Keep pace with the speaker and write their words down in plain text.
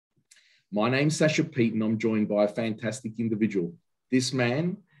My name's Sasha Pete, and I'm joined by a fantastic individual. This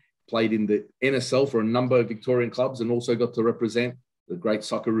man played in the NSL for a number of Victorian clubs and also got to represent the great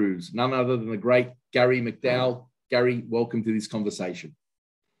Socceroos. None other than the great Garry McDowall. Garry, welcome to this conversation.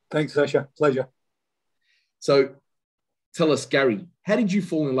 Thanks, Sasha. Pleasure. So tell us, Garry, how did you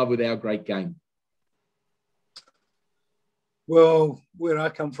fall in love with our great game? Well, where I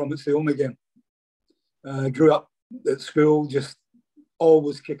come from, it's the only game. I grew up at school, just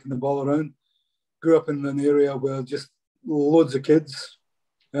always kicking the ball around. Grew up in an area where just loads of kids,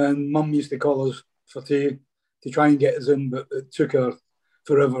 and Mum used to call us for tea to try and get us in, but it took her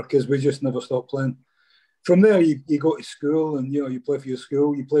forever because we just never stopped playing. From there, you go to school and, you play for your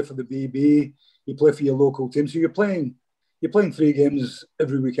school, you play for the BB, you play for your local team. So you're playing 3 games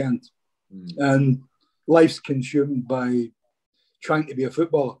every weekend. And life's consumed by trying to be a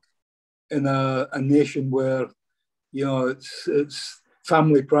footballer in a nation where, it's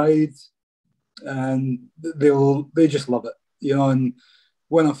family pride and they just love it, And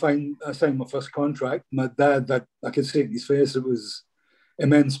when I signed my first contract, my dad, I could see it in his face, it was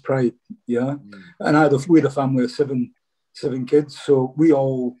immense pride, And we had a family of seven kids, so we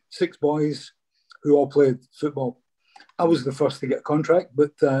all 6 boys who all played football. I was the first to get a contract,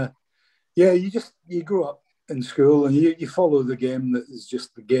 but you grow up in school and you follow the game that is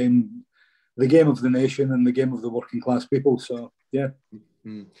just the game of the nation and the game of the working class people. So yeah.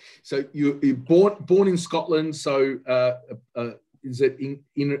 So you're born in Scotland. So is it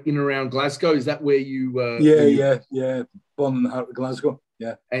in around Glasgow? Is that where you? Yeah. Born in the heart of Glasgow.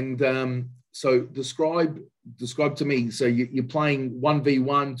 Yeah. And so describe to me. So you're playing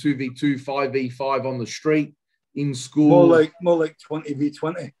 1v1, 2v2, 5v5 on the street in school. More like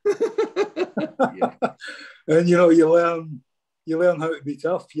 20v20. Yeah. And you learn how to be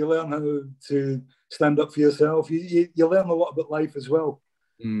tough. You learn how to stand up for yourself. You learn a lot about life as well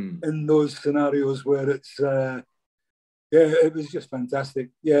in those scenarios where it's it was just fantastic.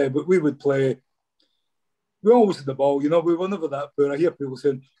 Yeah, but we would play. We always had the ball. We were never that poor. I hear people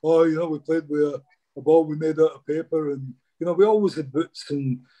saying, "Oh, we played with a ball we made out of paper," and we always had boots.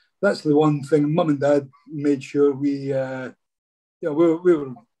 And that's the one thing. Mum and Dad made sure we were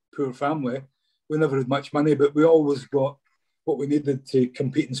a poor family. We never had much money, but we always got what we needed to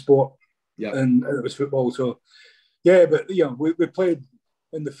compete in sport. Yeah, and it was football. So, yeah, but we played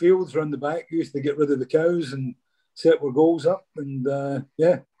in the fields around the back. We used to get rid of the cows and set our goals up, and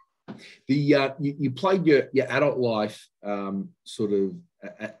yeah. You played your adult life sort of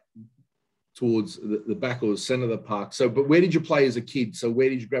towards the back or the centre of the park. So, but where did you play as a kid? So, where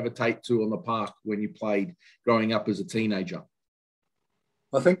did you gravitate to on the park when you played growing up as a teenager?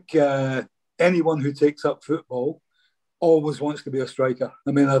 I think anyone who takes up football always wants to be a striker.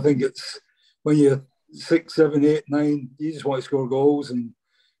 I mean, I think it's when you're 6, 7, 8, 9, you just want to score goals and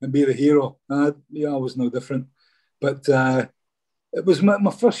be the hero. I was no different. But it was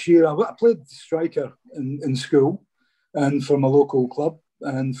my first year. I played striker in school and for my local club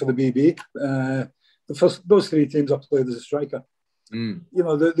and for the BB. Those 3 teams I played as a striker.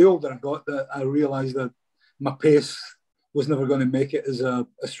 The older I got, I realised that my pace was never going to make it as a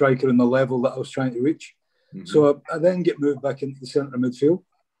striker in the level that I was trying to reach. So I then get moved back into the centre midfield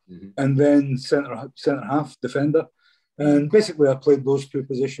and then centre half defender. And basically I played those 2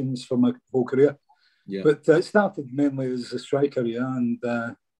 positions for my whole career. Yeah. But it started mainly as a striker, and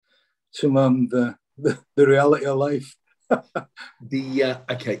soon learned the reality of life.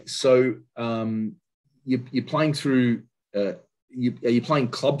 Okay, so you're playing through. Are you playing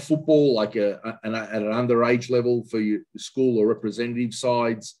club football, like at an underage level for your school or representative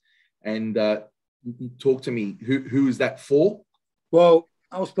sides? And talk to me. Who is that for? Well,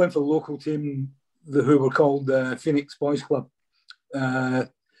 I was playing for the local team, who were called Phoenix Boys Club.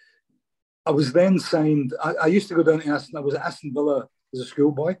 I was then signed. I used to go down to Aston. I was at Aston Villa as a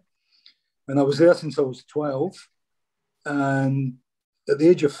schoolboy, and I was there since I was 12. And at the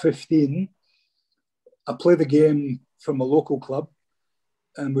age of 15, I played a game from a local club,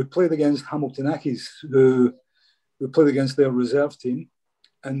 and we played against Hamilton Accies, who we played against their reserve team.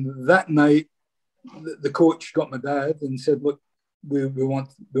 And that night, the coach got my dad and said, "Look, we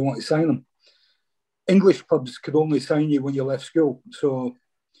want to sign him." English clubs could only sign you when you left school,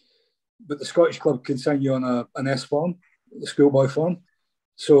 but the Scottish club could sign you on an S form, the schoolboy form.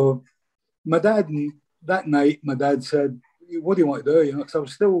 So my dad, that night, my dad said, "What do you want to do?" Because I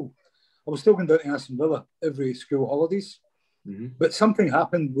was still going down to Aston Villa every school holidays. But something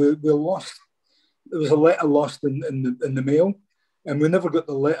happened. We lost. There was a letter lost in the mail, and we never got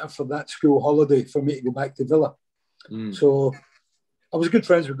the letter for that school holiday for me to go back to Villa. So I was good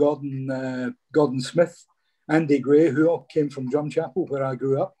friends with Gordon Smith, Andy Gray, who all came from Drumchapel, where I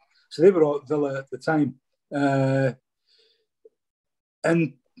grew up. So they were all at Villa at the time.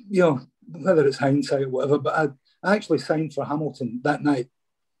 And, you know, whether it's hindsight or whatever, but I actually signed for Hamilton that night.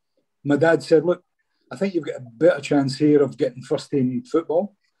 My dad said, look, I think you've got a better chance here of getting first team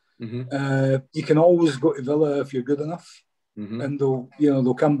football. You can always go to Villa if you're good enough, and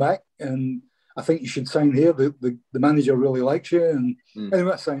they'll come back. And I think you should sign here. The manager really likes you. And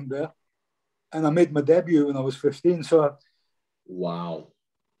anyway, I signed there. And I made my debut when I was 15. So wow.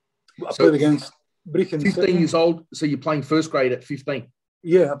 I played against Brecon 15 City. years old, so you're playing first grade at 15?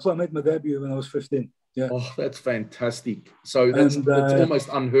 Yeah, I made my debut when I was 15. Yeah. Oh, that's fantastic. So that's almost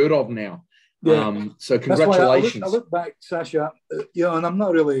unheard of now. Yeah. So congratulations. I look back, Sasha, and I'm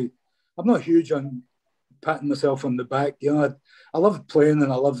not huge on patting myself on the back. I loved playing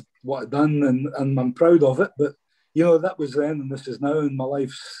and I loved what I'd done and I'm proud of it. But, that was then and this is now in my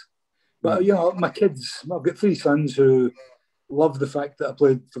life's. But, my kids, I've got 3 sons who love the fact that I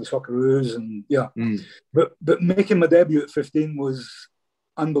played for the Socceroos and, But making my debut at 15 was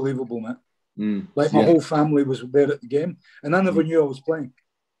unbelievable, man. Like my whole family was there at the game and I never knew I was playing.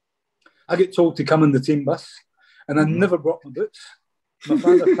 I get told to come in the team bus and I never brought my boots. My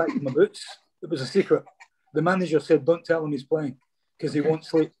father packed my boots. It was a secret. The manager said, don't tell him he's playing because he won't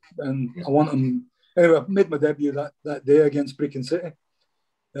sleep and I want him. Anyway, I made my debut that day against Brecon City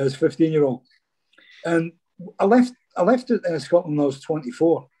as a 15-year-old. And I left Scotland when I was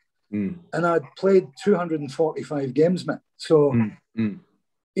 24 and I'd played 245 games, mate. So,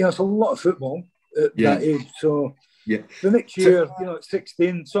 it's a lot of football at that age. So the next year, at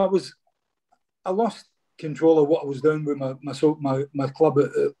 16, so I lost control of what I was doing with my club at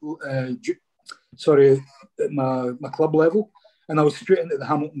my club level, and I was straight into the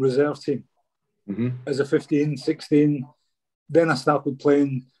Hamilton reserve team as a 15, 16. Then I started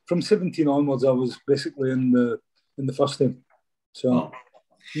playing from 17 onwards. I was basically in the first team. So,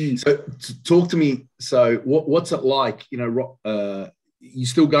 so talk to me. So, what's it like? You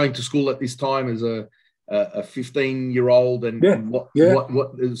still going to school at this time as a 15-year-old, and what?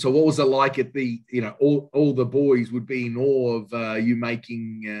 So, what was it like at the? All the boys would be in awe of you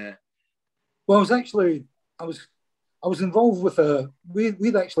making. Well, I was involved with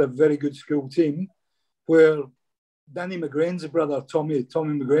we'd actually a very good school team where Danny McGrain's brother Tommy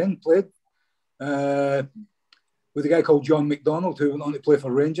McGrain played with a guy called John McDowall who went on to play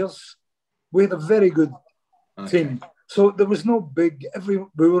for Rangers. We had a very good team. So there was no we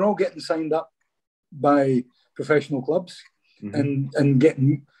were all getting signed up by professional clubs and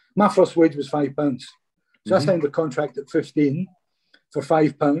getting, my first wage was £5. So I signed a contract at 15 for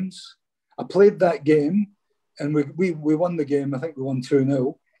 £5. I played that game and we won the game. I think we won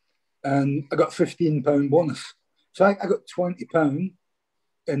 2-0 and I got £15 bonus. So I got £20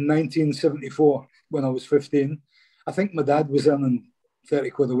 in 1974 when I was 15. I think my dad was earning 30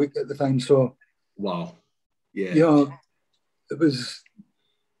 quid a week at the time. So, wow. Yeah. It was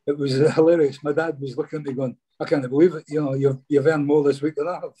hilarious. My dad was looking at me going, I can't believe it. You've earned more this week than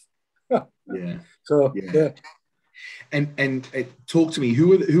I have. Yeah. So, And talk to me.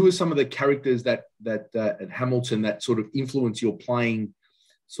 Who are some of the characters that at Hamilton that sort of influence your playing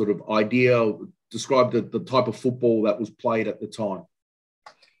sort of idea? Describe the type of football that was played at the time.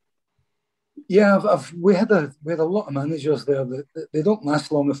 Yeah, we had a lot of managers there that they don't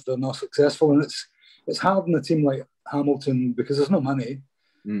last long if they're not successful, and it's hard in a team like Hamilton because there's no money.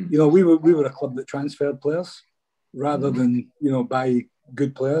 We were a club that transferred players rather than buy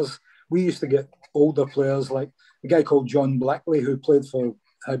good players. We used to get older players like a guy called John Blackley who played for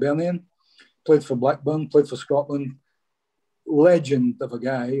Hibernian, played for Blackburn, played for Scotland. Legend of a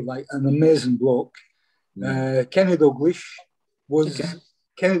guy, like an amazing bloke. Kenny Dalglish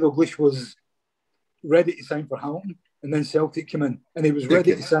was ready to sign for Hamilton, and then Celtic came in, and he was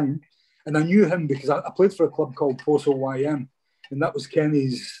ready to sign. And I knew him because I played for a club called Postal YM, and that was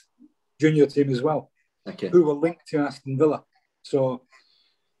Kenny's junior team as well, who were linked to Aston Villa. So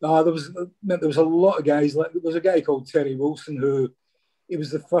there was a lot of guys. Like there was a guy called Terry Wilson who he was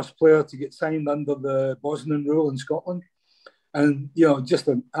the first player to get signed under the Bosnian rule in Scotland. And, just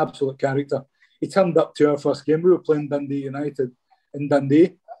an absolute character. He turned up to our first game. We were playing Dundee United in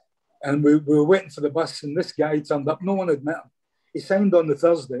Dundee. And we were waiting for the bus. And this guy turned up. No one had met him. He signed on the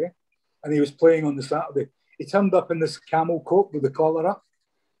Thursday. And he was playing on the Saturday. He turned up in this camel coat with the collar up.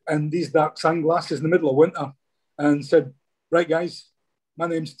 And these dark sunglasses in the middle of winter. And said, right, guys, my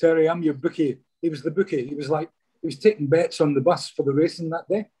name's Terry. I'm your bookie. He was the bookie. He was taking bets on the bus for the racing that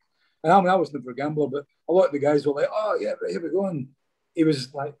day. And I was never a gambler, but a lot of the guys were like, oh, yeah, right, here we go. And he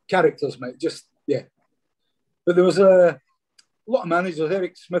was like characters, mate, But there was a lot of managers.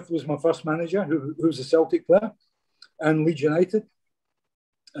 Eric Smith was my first manager, who was a Celtic player, and Leeds United.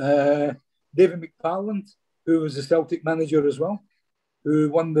 David McFarland, who was the Celtic manager as well, who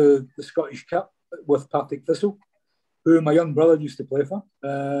won the Scottish Cup with Partick Thistle, who my young brother used to play for.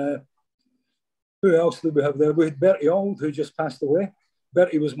 Who else did we have there? We had Bertie Auld, who just passed away.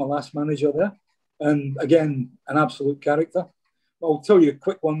 Bertie was my last manager there. And again, an absolute character. I'll tell you a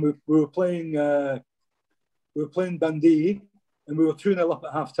quick one. We were playing Dundee, and we were 2-0 up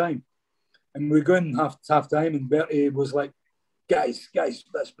at half time. And we go in half time, and Bertie was like, guys,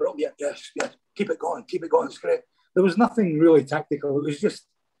 that's brilliant. Yes, keep it going, it's great. There was nothing really tactical. It was just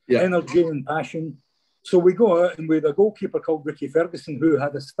energy and passion. So we go out, and we had a goalkeeper called Ricky Ferguson who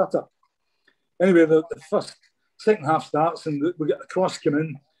had a stutter. Anyway, the second half starts, and we get the cross come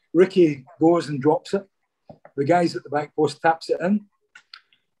in. Ricky goes and drops it. The guys at the back post taps it in.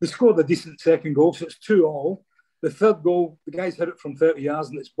 They scored a decent second goal, so it's 2-2. The third goal, the guys hit it from 30 yards,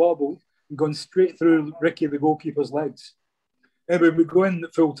 and it's bobbled and gone straight through Ricky, the goalkeeper's legs. Anyway, we go in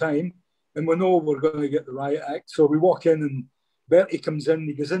at full time, and we know we're going to get the riot act. So we walk in, and Bertie comes in.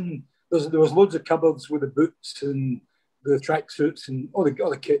 He goes in. There was loads of cupboards with the boots and the tracksuits and all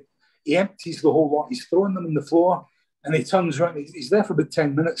the kit. He empties the whole lot. He's throwing them on the floor, and he turns around. He's there for about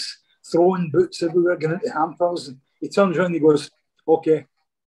 10 minutes, throwing boots everywhere, getting into hampers. And he turns around and he goes, "Okay,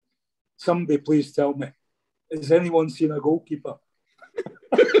 somebody please tell me, has anyone seen a goalkeeper?"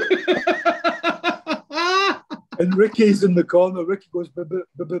 And Ricky's in the corner. Ricky goes,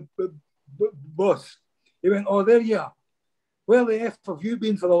 "Boss." He went, "Oh, there you are. Where the F have you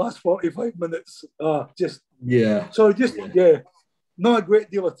been for the last 45 minutes? So not a great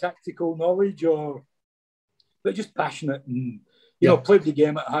deal of tactical knowledge, but just passionate and, you know, played the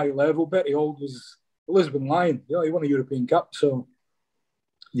game at a high level. Bertie Auld was a Lisbon Lion. You know, he won a European Cup, so...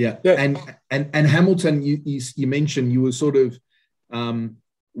 Yeah. And Hamilton, you mentioned you were sort of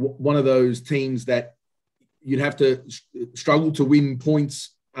one of those teams that you'd have to struggle to win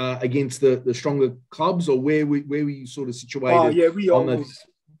points against the stronger clubs, or where were you sort of situated? Oh yeah,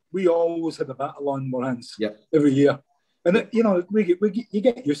 we always had a battle on our hands every year, and you know you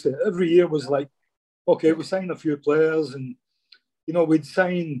get used to it. Every year was like, okay, we signed a few players, and you know we'd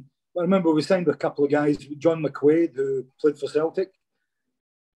sign. I remember we signed a couple of guys, John McQuaid, who played for Celtic.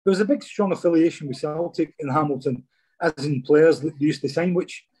 There was a big, strong affiliation with Celtic in Hamilton, as in players that they used to sign,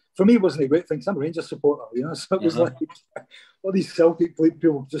 which for me wasn't a great thing. I'm a Rangers supporter, you know, so it was like all these Celtic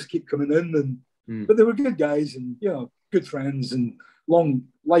people just keep coming in, and but they were good guys and, you know, good friends and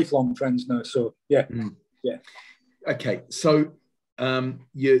lifelong friends now. So yeah. Okay, so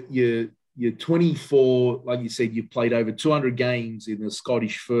you're 24, like you said, you played over 200 games in the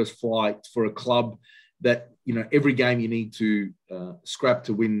Scottish First Flight for a club that, you know, every game you need to scrap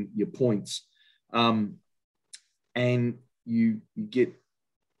to win your points. And you get,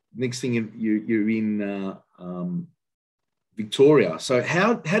 next thing you're in Victoria. So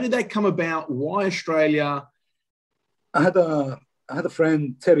how did that come about? Why Australia? I had a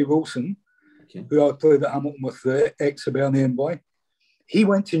friend, Terry Wilson, who I played at Hamilton with, the ex-Hibernian boy. He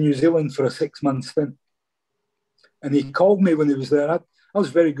went to New Zealand for a 6-month stint. And he called me when he was there. I was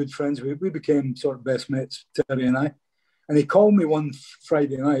very good friends. We became sort of best mates, Terry and I. And he called me one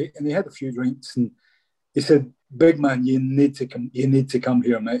Friday night, and he had a few drinks, and he said, "Big man, you need to come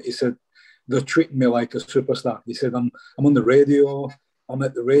here, mate." He said, "They're treating me like a superstar." He said, I'm on the radio, I'm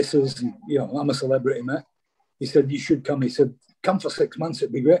at the races, and, you know, I'm a celebrity, mate. He said, "You should come." He said, "Come for 6 months,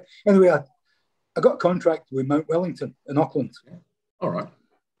 it'd be great." Anyway, I got a contract with Mount Wellington in Auckland. All right.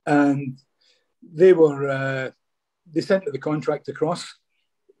 And they were they sent me the contract across.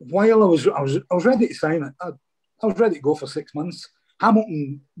 While I was ready to sign it, I was ready to go for 6 months.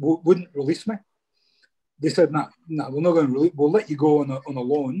 Hamilton wouldn't release me. They said, "Nah, we're not going to release. We'll let you go on a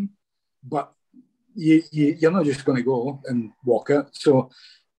loan, but you're not just going to go and walk out." So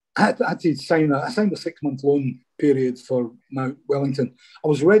I had to sign I signed a 6-month loan period for Mount Wellington. I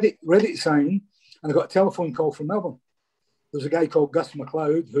was ready to sign, and I got a telephone call from Melbourne. There's a guy called Gus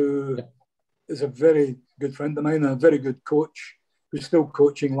McLeod, who is a very good friend of mine, a very good coach, who's still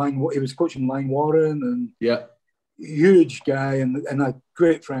coaching he was coaching Lang Warren, and huge guy, and a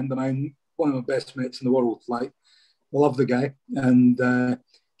great friend of mine, one of my best mates in the world. Like, I love the guy. And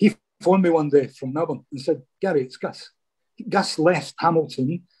he phoned me one day from Melbourne and said, "Garry, it's Gus." Gus left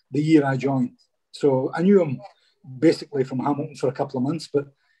Hamilton the year I joined. So I knew him basically from Hamilton for a couple of months, but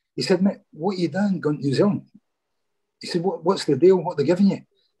he said, "Mate, what are you doing going to New Zealand?" He said, "What's the deal? What are they giving you?"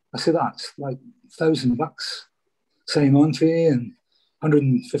 I said, "That's like $1,000 sign on fee and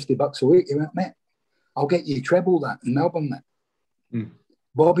 $150 a week." He went, "Mate, I'll get you treble that in Melbourne, mate."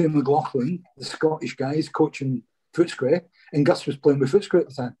 Bobby McLaughlin, the Scottish guys, coaching Footscray, and Gus was playing with Footscray at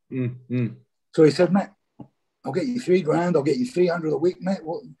the time. So he said, "Mate, I'll get you $3,000, I'll get you 300 a week, mate.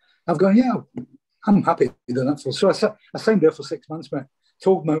 What? I've gone, yeah, I'm happy to do that. So I signed there for 6 months, mate.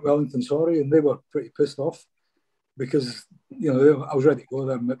 Told Mount Wellington sorry, and they were pretty pissed off because, you know, I was ready to go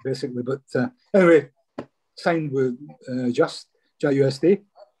there, basically. But anyway, signed with JUSD,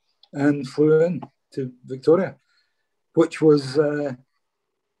 and flew in to Victoria, which was, I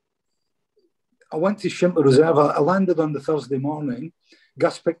went to Shimper Reserve. I landed on the Thursday morning.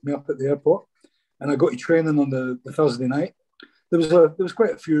 Gus picked me up at the airport, and I got to training on the Thursday night. There was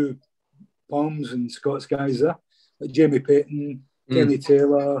quite a few Palms and Scots guys there, like Jamie Payton, Kenny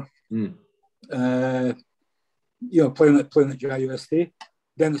Taylor, you know, playing at JUSD.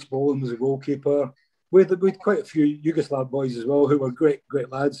 Dennis Boland was a goalkeeper. We had quite a few Yugoslav boys as well who were great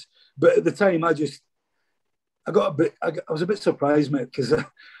lads. But at the time, I was a bit surprised, mate, because I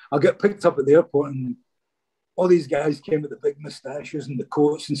got picked up at the airport and all these guys came with the big moustaches and the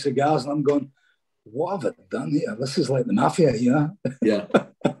coats and cigars, and I'm going, what have I done here? This is like the mafia, you know? Yeah.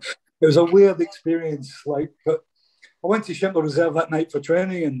 It was a weird experience, like, but I went to Shimper Reserve that night for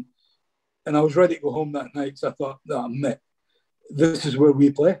training, and I was ready to go home that night. So I thought, no, mate, this is where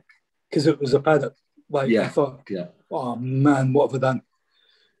we play, because it was a paddock. Like, I thought, oh man, what have I done?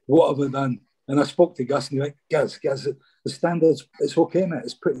 What have I done? And I spoke to Gus, and he went, Gus, the standards, it's okay, mate.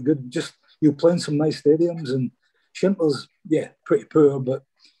 It's pretty good. Just you playing some nice stadiums, and Shimper's, pretty poor. But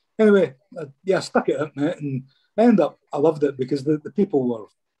anyway, I stuck it out, mate, and I loved it because the people were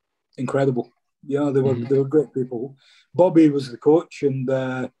incredible. Yeah, they were great people. Bobby was the coach, and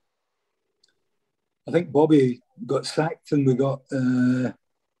I think Bobby got sacked, and we got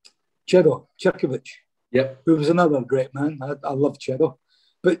Chedo Cherkovic. Yep. Who was another great man. I love Chedo.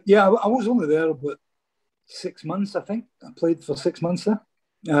 But yeah, I was only there about 6 months, I think. I played for 6 months there.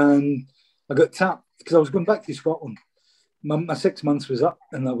 And I got tapped because I was going back to Scotland. My 6 months was up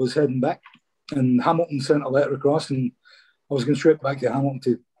and I was heading back. And Hamilton sent a letter across, and I was going straight back to Hamilton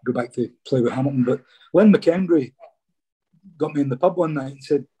to go back to play with Hamilton. But Len McKendry got me in the pub one night and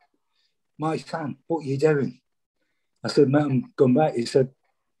said, my son, what are you doing? I said, mate, I'm going back. He said,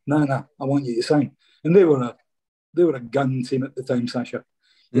 no, I want you to sign. And they were a gun team at the time, Sasha.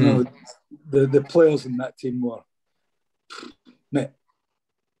 You know, the players in that team were, mate,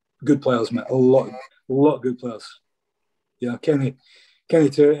 good players, mate. A lot of good players. Yeah, Kenny,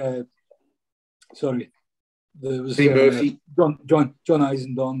 sorry. There was Murphy. John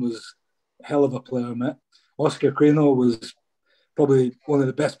Eisendon was a hell of a player, mate. Oscar Crino was probably one of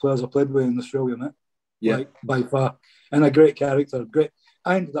the best players I played with in Australia, mate. Yeah. Like, by far. And a great character. Great.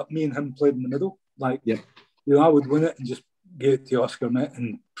 I ended up, me and him played in the middle. Like, you know, I would win it and just give it to Oscar, mate,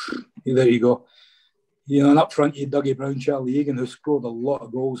 and there you go. You know, and up front, you had Dougie Brown, Charlie Egan, who scored a lot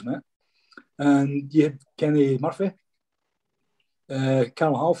of goals, mate. And you had Kenny Murphy,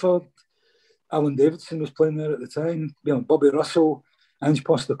 Carl Halford, Alan Davidson was playing there at the time, you know, Bobby Russell, Ange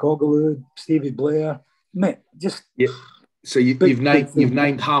Postecoglou, Stevie Blair, mate, just... Yeah. So you've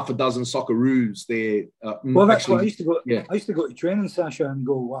named half a dozen Socceroos there. Well, that's what I used to go. Yeah. I used to go to training, Sasha, and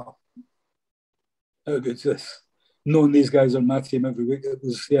go, wow, how good's this? Knowing these guys on my team every week, it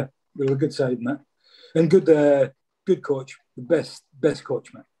was, they were a good side, mate. And good coach, the best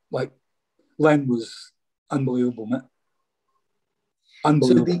coach, mate. Like, Len was unbelievable, mate.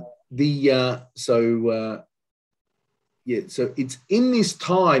 Unbelievable. So so it's in this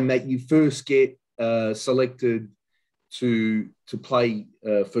time that you first get selected to play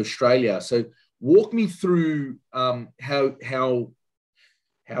for Australia. So walk me through how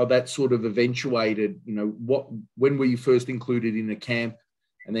that sort of eventuated. You know, when were you first included in a camp,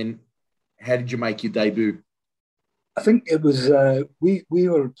 and then how did you make your debut? I think it was we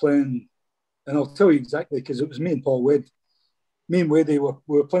were playing, and I'll tell you exactly because it was me and Paul Wade. Me and Wade, we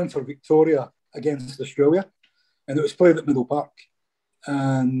were playing for Victoria against Australia, and it was played at Middle Park,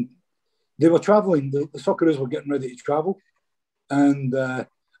 and they were travelling. The Socceroos were getting ready to travel, and I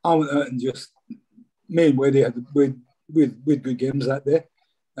went out and just me and Wade had good games that day.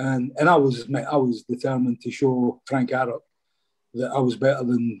 And I was determined to show Frank Arup that I was better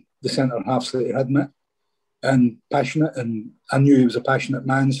than the centre halves that he had, met, and passionate. And I knew he was a passionate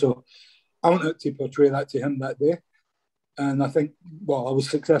man, so I went out to portray that to him that day. And I think, well, I was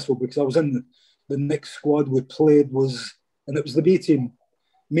successful because I was in the next squad we played and it was the B team.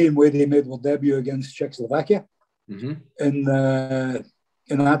 Me and Wade made our debut against Czechoslovakia in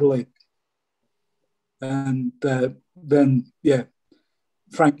Adelaide, and then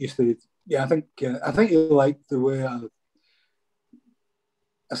Frank used to, I think he liked the way I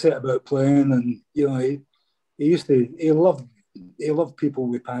said about playing, and you know, he loved people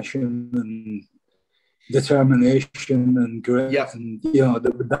with passion and determination and grit, and you know,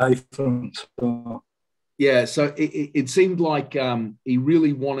 that would die for him. So Yeah, so it seemed like he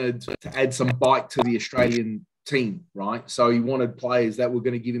really wanted to add some bite to the Australian team, right? So he wanted players that were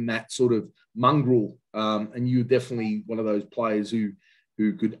going to give him that sort of mongrel, and you're definitely one of those players who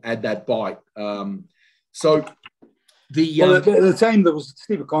could add that bite. So the time there was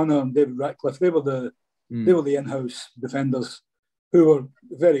Steve O'Connor and David Ratcliffe. They were the in-house defenders who were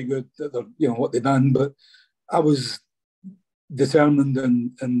very good at their, what they done. But I was determined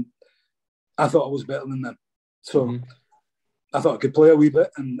and I thought I was better than them. So I thought I could play a wee bit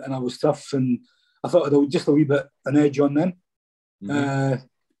and I was tough and I thought I had just a wee bit an edge on them. But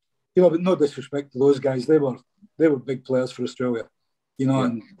no disrespect to those guys. They were big players for Australia,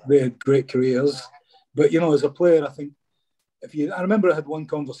 and they had great careers. But, as a player, I think I remember I had one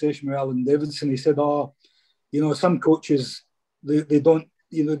conversation with Alan Davidson. He said, some coaches, they don't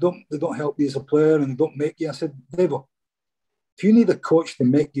help you as a player and they don't make you. I said, David, if you need a coach to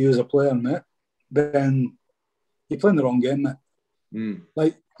make you as a player, mate, then you're playing the wrong game, mate.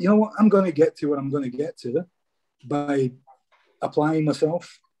 Like, you know what? I'm going to get to where I'm going to get to by applying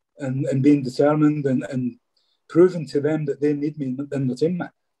myself and being determined and proving to them that they need me in the team,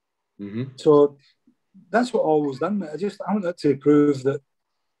 mate. So that's what I always done, mate. I wanted to prove that,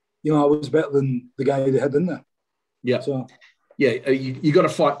 I was better than the guy they had in there. Yeah. So, yeah, you got to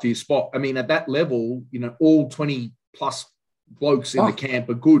fight for your spot. I mean, at that level, all 20 plus blokes in the camp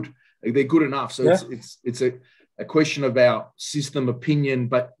are good. They're good enough. So it's a question about system opinion,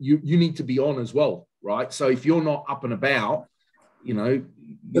 but you need to be on as well, right? So if you're not up and about,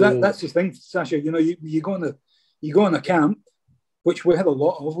 But that's the thing, Sasha. You go on a camp, which we had a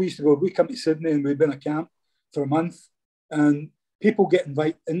lot of. We come to Sydney and we'd been at camp for a month, and people get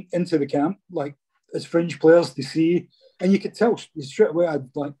invited into the camp like as fringe players to see, and you could tell straight away I had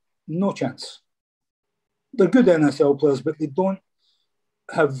like no chance. They're good NSL players, but they don't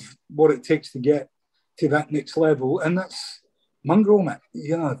have what it takes to get to that next level, and that's mongrel, mate.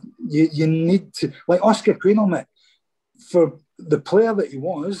 You need to, like Oscar Quino, mate, for the player that he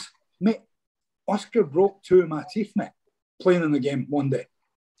was, mate. Oscar broke 2 of my teeth, mate, playing in the game one day.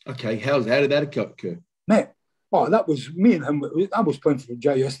 Okay, how did that occur? Mate, that was me and him. I was playing for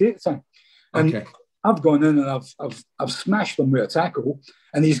JSD at the time. And I've gone in and I've smashed him with a tackle,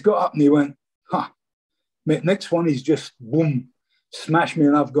 and he's got up and he went, mate, next one he's just, boom, smashed me,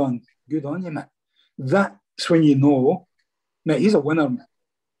 and I've gone, good on you, mate. That's when you know, mate, he's a winner, mate.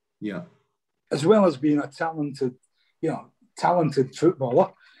 Yeah. As well as being a talented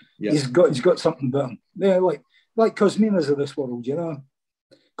footballer, he's got something about him. Yeah, like Cosminas of this world,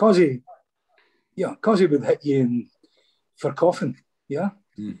 Cosy would hit you for coughing, yeah.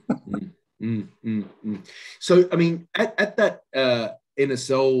 So, I mean, at that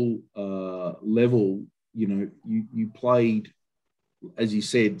NSL level, you played, as you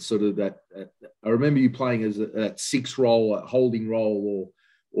said, sort of that. I remember you playing as that 6 role, a holding role,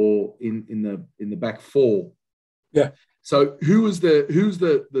 or in the back 4. Yeah. So who's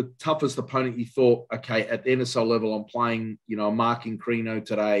the toughest opponent you thought, okay, at the NSL level, I'm playing, I'm marking Crino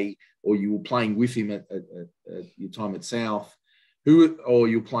today, or you were playing with him at your time at South, or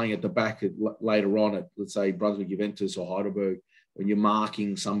you're playing at the back later on at, let's say, Brunswick Juventus or Heidelberg, when you're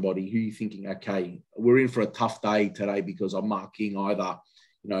marking somebody, who you're thinking, okay, we're in for a tough day today because I'm marking either,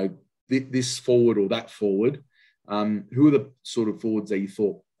 this forward or that forward. Who are the sort of forwards that you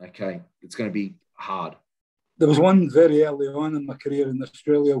thought, okay, it's going to be hard? There was one very early on in my career in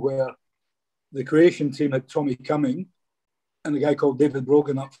Australia where the Croatian team had Tommy Cumming and a guy called David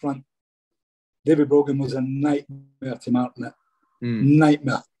Brogan up front. David Brogan was a nightmare to mark, mate.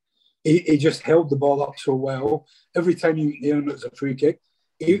 Nightmare. He just held the ball up so well. Every time he went near him, it was a free kick.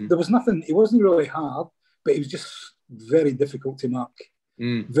 There was nothing, it wasn't really hard, but it was just very difficult to mark.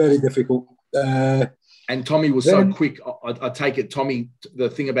 Very difficult. And Tommy was so quick. I take it, Tommy, the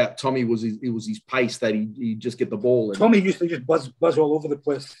thing about Tommy was his pace, that he'd just get the ball. Tommy used to just buzz all over the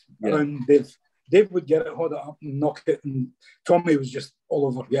place around Dave. Dave would get it, hold it up and knock it, and Tommy was just all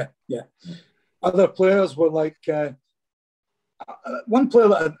over. Yeah. Other players were like, one player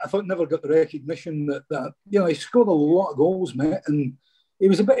that I thought never got the recognition that he scored a lot of goals, mate, and he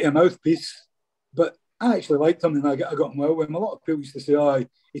was a bit of a mouthpiece, but I actually liked him and I got on well with him. A lot of people used to say,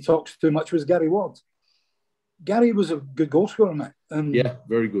 he talks too much, was Garry Ward. Gary was a good goal scorer, mate. And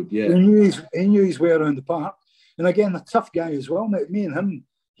very good, yeah. He knew his way around the park. And again, a tough guy as well, mate. Me and him,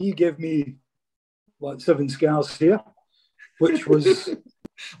 he gave me like 7 scars here, which was...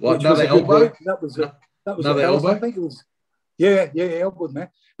 another elbow? That was another elbow? I think it was... Yeah, he elbowed me.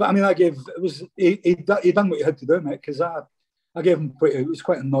 But I mean, he done what he had to do, mate, because I gave him it was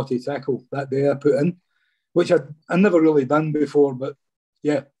quite a naughty tackle that day I put in, which I never really done before, but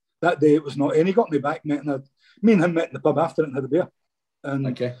yeah, that day it was not. And he got me back, mate, and me and him met in the pub after it and had a beer. And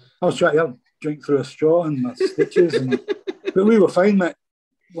okay. I was trying to drink through a straw and my stitches, but we were fine, mate.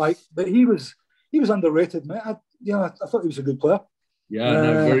 Like, but he was underrated, mate. I thought he was a good player. Yeah,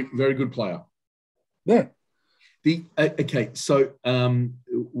 no, very, very good player. Yeah. Okay, so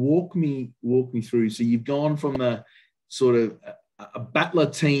walk me through. So you've gone from the sort of a battler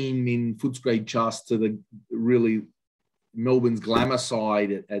team in Footscray Trust to the really Melbourne's glamour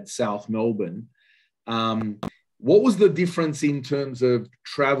side at South Melbourne. What was the difference in terms of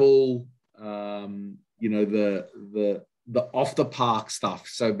travel? The off the park stuff.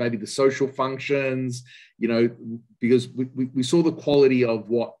 So maybe the social functions. Because we saw the quality of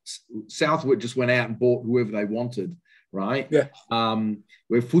what Southwood just went out and bought whoever they wanted, right? Yeah.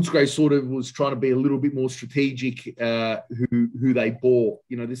 Where Footscray sort of was trying to be a little bit more strategic who they bought.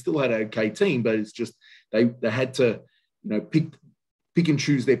 They still had an okay team, but it's just they had to, pick and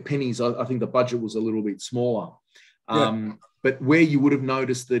choose their pennies. I think the budget was a little bit smaller. Yeah. But where you would have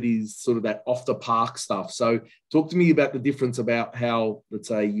noticed that is sort of that off the park stuff. So talk to me about the difference about how, let's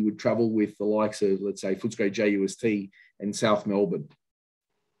say, you would travel with the likes of, let's say, Footscray JUST and South Melbourne.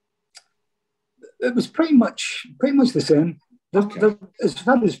 It was pretty much the same. Okay. As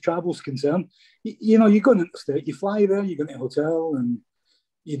far as travel's concerned, you go into the state, you fly there, you go into a hotel, and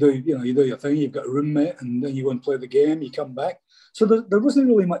you do your thing. You've got a roommate, and then you go and play the game. You come back, so there wasn't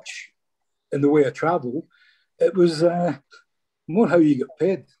really much in the way of travel. It was more how you get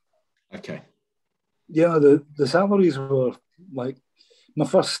paid. Okay. The salaries were like my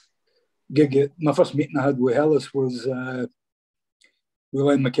first meeting I had with Ellis was with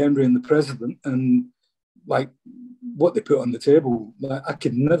Len McHenry and the president, and like what they put on the table, like, I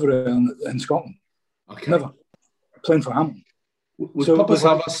could never earn it in Scotland. Okay. Never. Playing for Hamilton. Was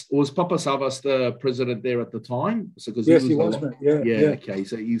Papa Savas the president there at the time? So, yes, he was. Yeah. Okay.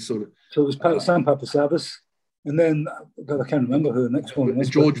 So you sort of. So it was Sam Papasavas. And then, God, I can't remember who the next one was.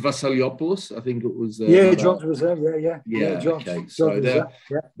 George Vassiliopoulos, I think it was. George was there. Yeah. George. Okay, so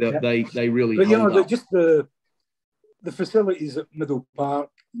they really. But just the facilities at Middle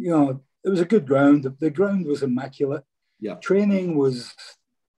Park. It was a good ground. The ground was immaculate. Yeah. Training was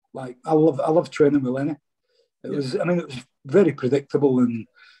like I love training with Lenny. It was very predictable and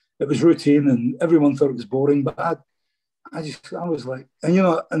it was routine and everyone thought it was boring. But I was like, and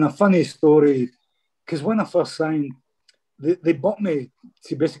and a funny story. Because when I first signed, they bought me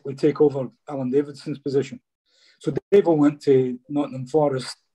to basically take over Alan Davidson's position. So Dave went to Nottingham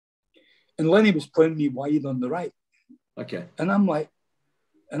Forest, and Lenny was playing me wide on the right. Okay. And I'm like,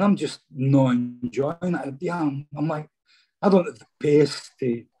 I'm just not enjoying it. Yeah, I'm like, I don't have the pace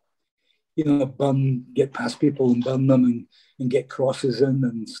to, get past people and burn them and get crosses in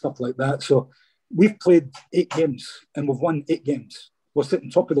and stuff like that. So we've played 8 games and we've won 8 games. We're sitting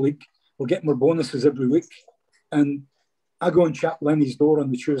top of the league. We're getting more bonuses every week. And I go and chat Lenny's door on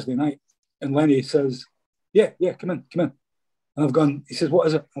the Tuesday night. And Lenny says, yeah, come in. And I've gone, he says, what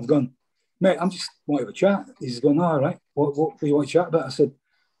is it? I've gone, mate, I'm just wanting to chat. He's gone, all right, what do you want to chat about? I said,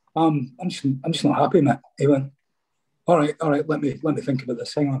 I'm just not happy, mate. He went, all right, let me think about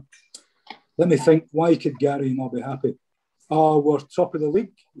this. Hang on. Let me think, why could Garry not be happy? Oh, we're top of the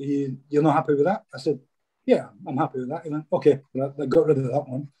league. You're not happy with that? I said, yeah, I'm happy with that. He went, okay, I got rid of that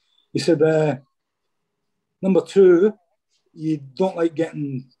one. He said, number 2, you don't like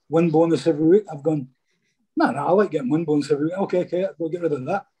getting win bonus every week? I've gone, no, I like getting win bonus every week. Okay, we'll get rid of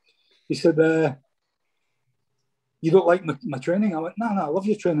that. He said, you don't like my training? I went, no, I love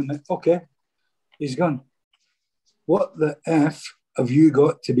your training, mate. Okay. He's gone, what the F have you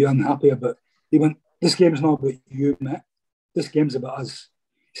got to be unhappy about? He went, this game's not about you, mate. This game's about us.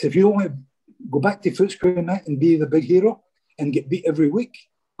 He said, if you don't want to go back to Footscray, mate, and be the big hero and get beat every week,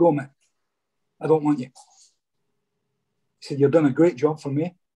 go, mate. I don't want you. He said, you've done a great job for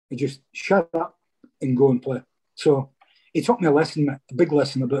me. And just shut up and go and play. So he taught me a lesson, mate, a big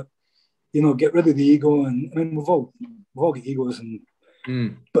lesson about, get rid of the ego. And we've all got egos.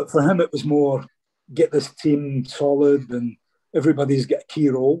 But for him, it was more, get this team solid and everybody's got a key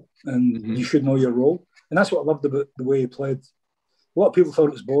role and you should know your role. And that's what I loved about the way he played. A lot of people thought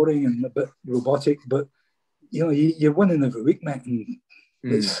it was boring and a bit robotic, but, you're winning every week, mate. And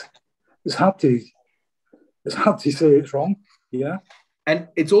it's hard to say it's wrong. Yeah. And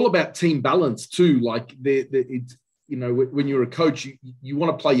it's all about team balance too. Like it's, when you're a coach, you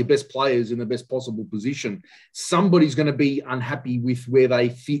want to play your best players in the best possible position. Somebody's going to be unhappy with where they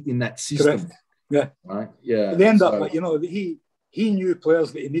fit in that system. Correct. Yeah. Right. Yeah. They end up like, he knew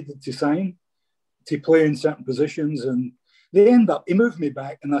players that he needed to sign to play in certain positions. And he moved me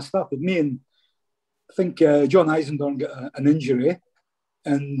back and I started, I think John Eisendorn got an injury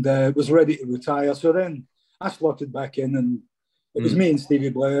and was ready to retire. So then I slotted back in, and it was me and Stevie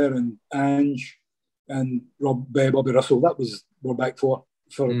Blair and Ange and Bobby Russell. That was we're back for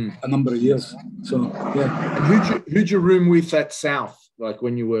a number of years. So yeah. And who'd you room with at South? Like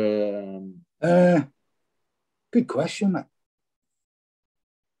when you were? Good question, mate.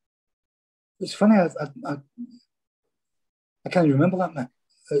 It's funny. I can't even remember that, mate.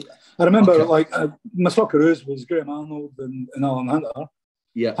 I remember my Socceroos was Graham Arnold and Alan Hunter.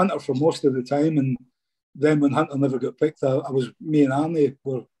 Yeah, Hunter for most of the time, and then when Hunter never got picked, me and Arnie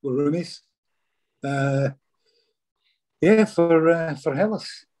were roomies. For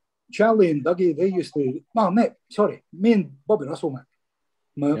Hellas, Charlie and Dougie, they used to. No, mate, sorry, me and Bobby Russell,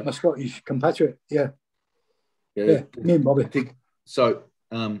 mate, my Scottish compatriot. Yeah, me and Bobby. I think so.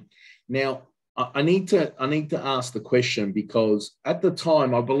 Now I need to ask the question because at the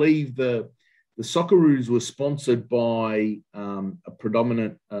time I believe the Socceroos were sponsored by a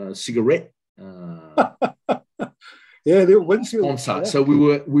predominant cigarette. Yeah, they were Winfield sponsor. Yeah. So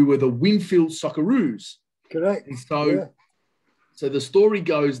we were the Winfield Socceroos. Correct. And so the story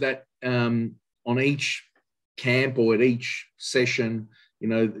goes that on each camp or at each session,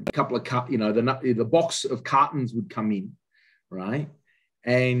 a couple of the box of cartons would come in, right?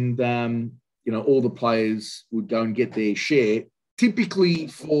 And all the players would go and get their share, typically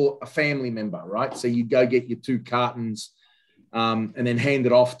for a family member, right? So you'd go get your 2 cartons and then hand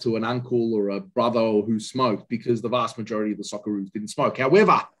it off to an uncle or a brother who smoked, because the vast majority of the Socceroos didn't smoke.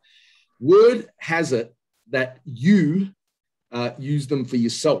 However, word has it that you use them for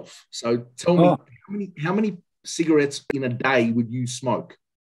yourself. So tell me, how many cigarettes in a day would you smoke?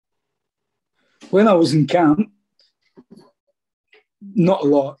 When I was in camp, not a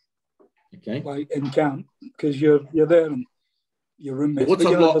lot. Okay. Like in camp, because you're there and your roommates. What's a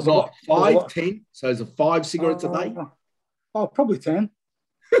lot? Not 5, 10? So is it 5 cigarettes a day? Probably 10.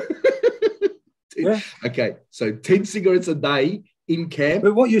 10. Yeah. Okay, so 10 cigarettes a day in camp.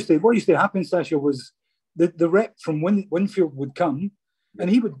 But what used to happen, Sasha, was the rep from Winfield would come, and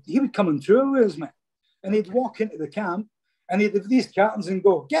he would come on tour with us, mate, and he'd walk into the camp and he'd have these cartons and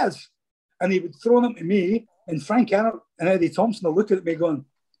go, "Gaz," and he would throw them to me, and Frank Arnott and Eddie Thompson will look at me going,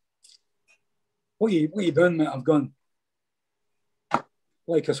 What are you doing, mate? I've gone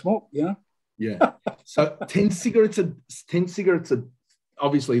like a smoke, yeah. Yeah. So 10 cigarettes,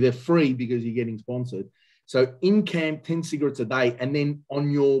 obviously they're free because you're getting sponsored. So in camp, 10 cigarettes a day. And then on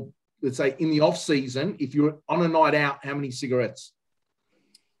your, let's say in the off season, if you're on a night out, how many cigarettes?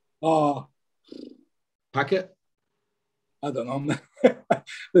 Packet? I don't know.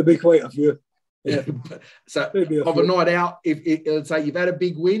 There'd be quite a few. Yeah. So of a night out, if let's say you've had a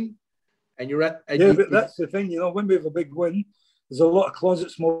big win and you're at... but that's the thing, when we have a big win, there's a lot of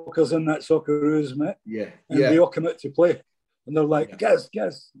closet smokers in that Socceroos, mate. Yeah. And they all come out to play. And they're like, guess.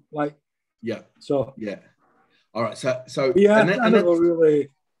 Like, yeah. So, yeah. All right. So yeah, I never really...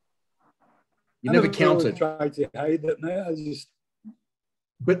 You never counted. Really tried to hide it, mate. I just...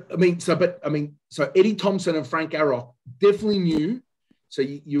 So Eddie Thompson and Frank Arrock definitely knew. So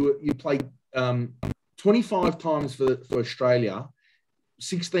you played 25 times for Australia,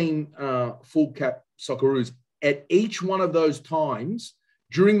 16 full cap Socceroos. At each one of those times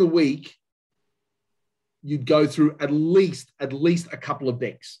during the week, you'd go through at least a couple of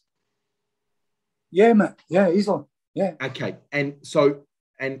decks. Yeah, mate. Yeah, easily. Yeah. Okay, and so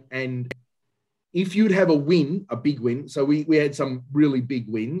and if you'd have a big win, so we had some really big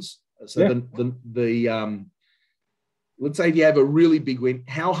wins. So the let's say if you have a really big win,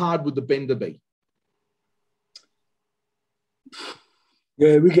 how hard would the bender be?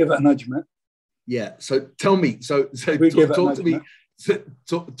 Yeah, we give it a nudge, mate. Yeah. So tell me. So talk to me.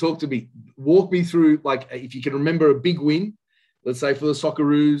 Talk to me. Walk me through, like, if you can remember a big win, let's say for the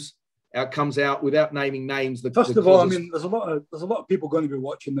Socceroos, comes out without naming names. First of all, I mean, there's a lot of people going to be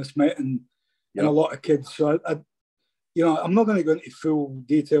watching this, mate, and a lot of kids. So I'm not going to go into full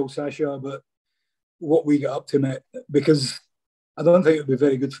detail, Sasha, about what we got up to, mate, because I don't think it would be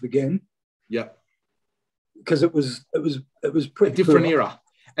very good for the game. Yeah. Because it was pretty a different cool. era,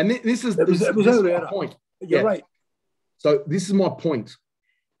 and this is my point. You're right. So this is my point,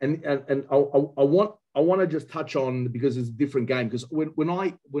 and I want to just touch on, because it's a different game. Because when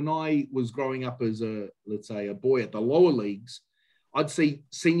I was growing up as a boy at the lower leagues, I'd see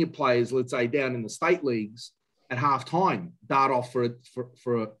senior players, let's say down in the state leagues, at halftime dart off for a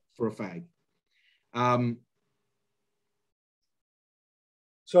fag.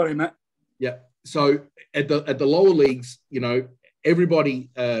 Sorry, Matt. Yeah. So at the lower leagues,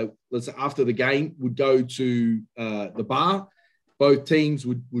 everybody, let's say after the game, would go to the bar. Both teams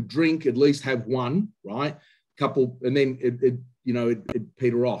would drink, at least have one, right? Couple, and then it'd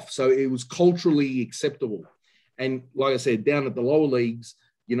peter off. So it was culturally acceptable. And like I said, down at the lower leagues,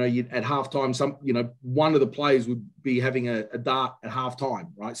 at halftime, one of the players would be having a dart at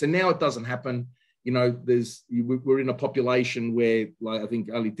halftime, right? So now it doesn't happen. We're in a population where, like, I think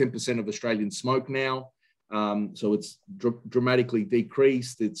only 10% of Australians smoke now. So it's dramatically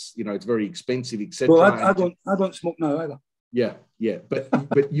decreased. It's very expensive, etc. Well, I don't smoke now either. Yeah.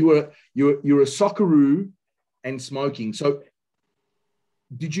 But you're a Socceroo and smoking. So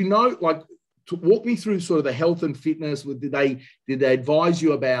did you know, like, to walk me through sort of the health and fitness? Did they advise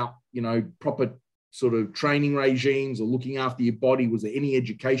you about proper sort of training regimes or looking after your body? Was there any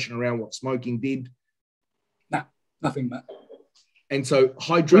education around what smoking did? Nah, nothing, Matt. And so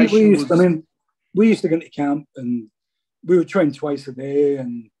hydration. We used to go into camp and we would train twice a day,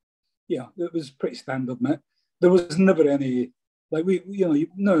 and it was pretty standard, Matt. There was never any, like, they've got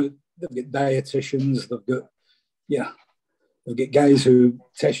dietitians, they've got guys who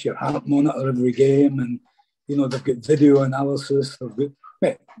test your heart monitor every game, and they've got video analysis.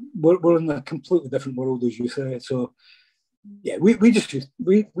 We're in a completely different world, as you say. So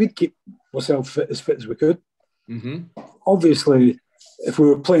we'd keep ourselves as fit as we could. Mm-hmm. Obviously, if we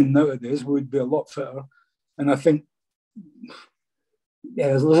were playing nowadays, we would be a lot fitter. And I think,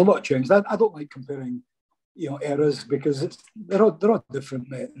 there's a lot of change. I don't like comparing, eras, because they're all different,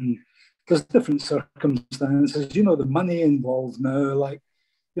 mate. And there's different circumstances. The money involved now, like,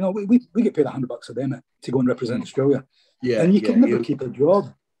 we get paid $100 a day, mate, to go and represent Australia. Yeah. And you can never keep a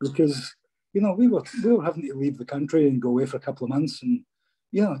job because, we were having to leave the country and go away for a couple of months, and,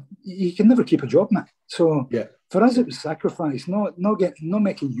 you can never keep a job, mate. So for us, it was sacrifice, not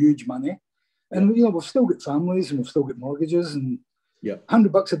making huge money. And, we've still got families and we've still got mortgages, and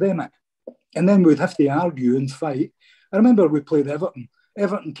 $100 a day, mate. And then we'd have to argue and fight. I remember we played Everton.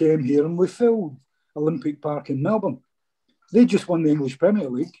 Everton came here and we filled Olympic Park in Melbourne. They just won the English Premier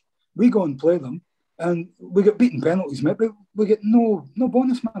League. We go and play them, and we got beaten penalties, mate, but we get no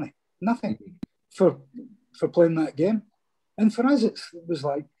bonus money, nothing for playing that game. And for us, it was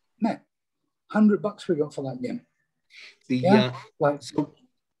like, mate, $100 we got for that game. There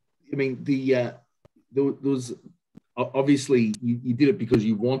was obviously you did it because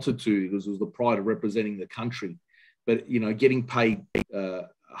you wanted to, because it was the pride of representing the country. But getting paid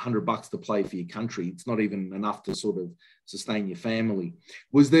 $100 to play for your country, it's not even enough to sort of sustain your family.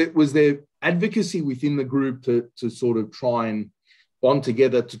 Was there advocacy within the group to sort of try and bond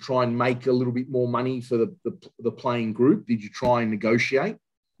together to try and make a little bit more money for the playing group? Did you try and negotiate?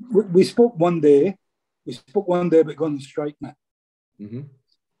 We spoke one day. About going on strike, Matt. Mm-hmm.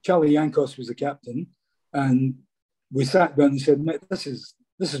 Charlie Yankos was the captain, and we sat down and said, mate, this is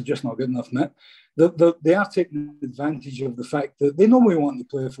just not good enough, mate. They are taking advantage of the fact that they know we want to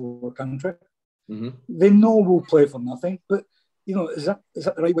play for our country. Mm-hmm. They know we'll play for nothing. But, is that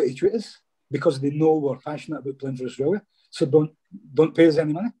the right way to treat us? Because they know we're passionate about playing for Australia. So don't pay us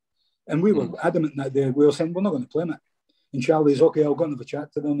any money. And we were adamant that day. We were saying, we're not going to play, mate. And Charlie's, okay, I'll go and have a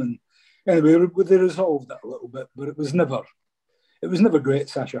chat to them. And anyway, they resolved that a little bit, but it was never great,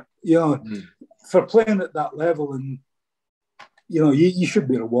 Sasha. For playing at that level, and, you should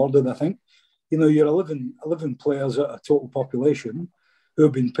be rewarded, I think. You're 11 players out of a total population who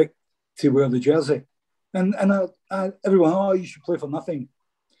have been picked to wear the jersey. And everyone, you should play for nothing.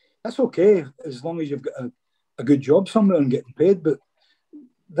 That's okay, as long as you've got a good job somewhere and getting paid. But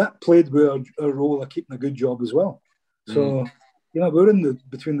that played with a role of keeping a good job as well. So, we're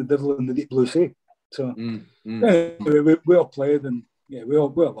between the devil and the deep blue sea. So, anyway, we all played, and, we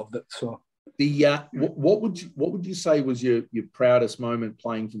all loved it. So. What would you say was your proudest moment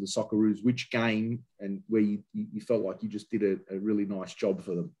playing for the Socceroos? Which game, and where you felt like you just did a really nice job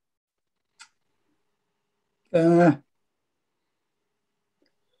for them?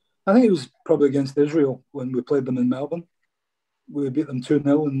 I think it was probably against Israel when we played them in Melbourne. We beat them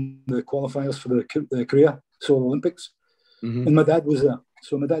 2-0 in the qualifiers for the Korea Seoul Olympics. Mm-hmm. And my dad was there.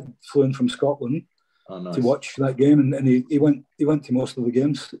 So my dad flew in from Scotland to watch that game, and he went to most of the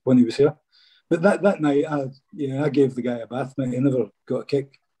games when he was here. But that night, I gave the guy a bath, mate. He never got a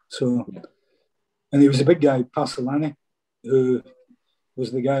kick. So, and he was a big guy, Pasolani, who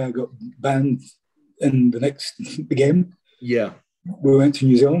was the guy I got banned in the next game. Yeah, we went to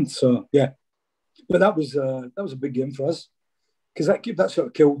New Zealand. So yeah, but that was a big game for us, because that sort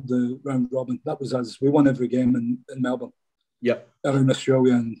of killed the round robin. That was us. We won every game in Melbourne. Yep. Around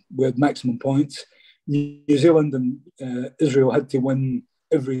Australia, and we had maximum points. New Zealand and Israel had to win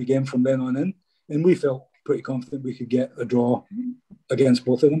every game from then on in, and we felt pretty confident we could get a draw against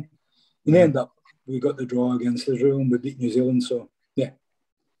both of them. In the end up, we got the draw against Israel and we beat New Zealand. So yeah.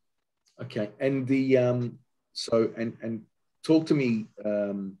 Okay, and the talk to me.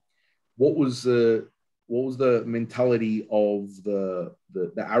 What was the mentality of the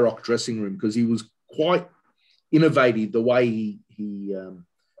Arrock dressing room? Because he was quite innovative the way he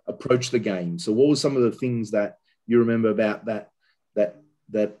approached the game. So what were some of the things that you remember about that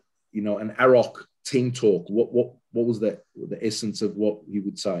an Arrock team talk? What was the essence of what he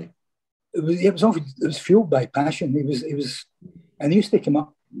would say? It was fueled by passion. He was, and he used to come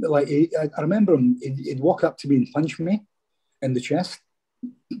up like I remember him. He'd walk up to me and punch me in the chest,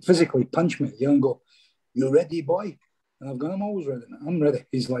 physically punch me, and go, "You ready, boy?" And I've gone, "I'm always ready. I'm ready."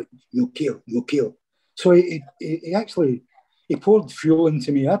 He's like, "You'll kill." So he actually poured fuel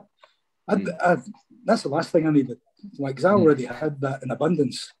into me. That's the last thing I needed. Like, 'cause I already had that in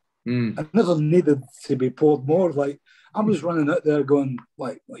abundance. I never needed to be poured more. Like, I was running out there going,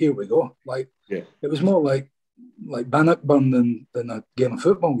 like, "Here we go." Like, it was more like Bannockburn than a game of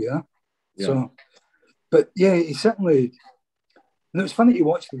football, yeah. So, but yeah, he certainly. And it was funny to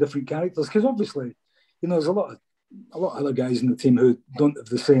watch the different characters because obviously, there's a lot of other guys in the team who don't have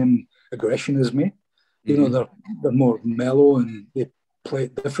the same aggression as me. They're more mellow and they play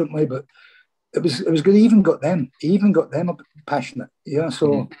it differently. But it was good. He even got them a bit passionate. Yeah.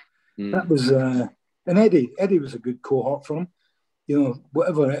 So that was and Eddie was a good cohort for him.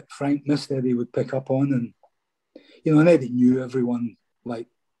 Whatever Frank missed, Eddie would pick up on, and and Eddie knew everyone like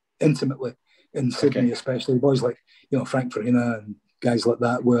intimately in Sydney, especially boys like Frank Farina and guys like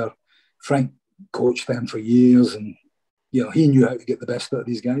that, where Frank coached them for years, and he knew how to get the best out of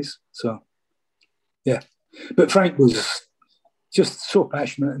these guys. So yeah, but Frank was just so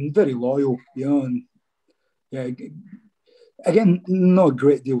passionate and very loyal, and again, not a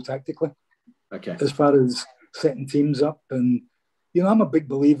great deal tactically. As far as setting teams up, and I'm a big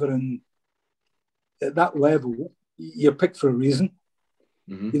believer in at that level, you're picked for a reason.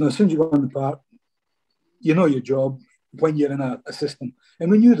 As soon as you go on the park, you know your job when you're in a system. And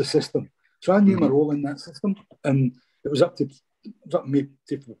we knew the system. So I knew my role in that system. And it was up to me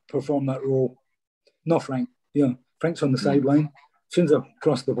to perform that role. Not Frank. Frank's on the sideline. As soon as I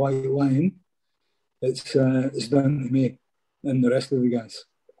cross the white line, it's down to me and the rest of the guys.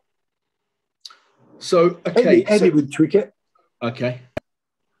 So, Eddie would tweak it. Okay.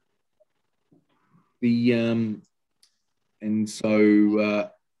 And so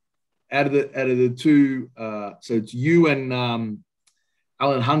out of the two, so it's you and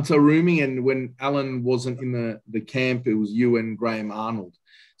Alan Hunter rooming, and when Alan wasn't in the camp, it was you and Graham Arnold.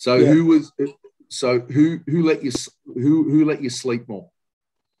 So who let you sleep more?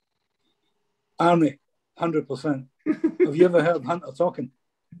 Arnie, 100%. Have you ever heard Hunter talking?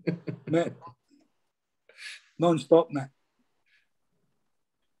 Mate, non-stop, mate.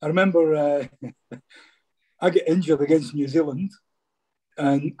 I remember I get injured against New Zealand,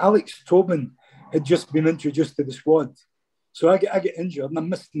 and Alex Tobin had just been introduced to the squad. So I get injured and I'm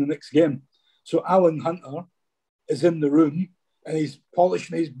missing the next game. So Alan Hunter is in the room and he's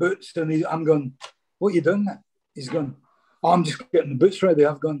polishing his boots, and I'm going, "What are you doing, mate?" He's going, "Oh, I'm just getting the boots ready."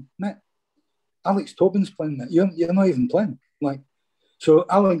 I've gone, "Mate, Alex Tobin's playing that. You're not even playing." So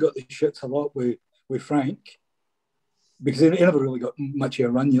Alan got the shits a lot with Frank because he never really got much of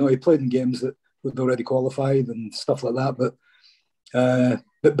a run. He played in games that we'd already qualified and stuff like that. But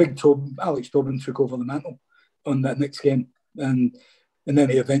Alex Tobin took over the mantle on that next game, and then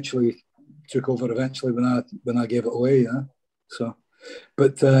he eventually took over when I gave it away. Yeah. So,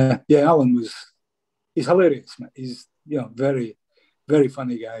 but Alan he's hilarious, mate. He's very, very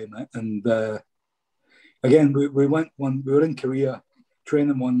funny guy, mate. And again, we were in Korea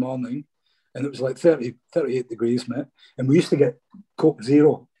training one morning, and it was like 38 degrees, mate. And we used to get Coke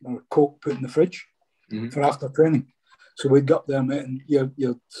Zero or Coke put in the fridge for after training. So we'd go up there, mate, and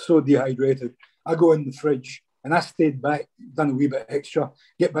you're so dehydrated. I go in the fridge, and I stayed back, done a wee bit extra,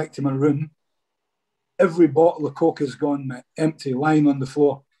 get back to my room. Every bottle of Coke is gone, mate, empty, lying on the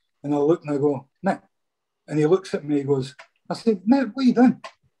floor. And I look and I go, "Mate." And he looks at me, he goes, I said, "Mate, what are you doing?"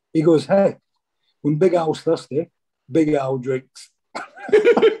 He goes, "Hey, when Big Al's thirsty, Big Al drinks."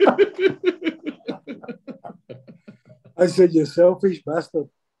 I said, "You selfish bastard."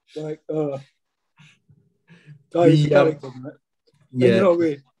 He's a character, mate. Yeah.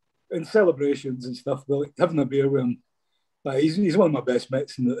 And, in celebrations and stuff, having a beer with him, he's one of my best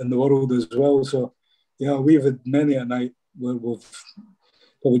mates in the world as well. So, we've had many a night where we've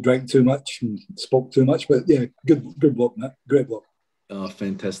probably drank too much and spoke too much, but yeah, good bloke, mate. Great bloke. Oh,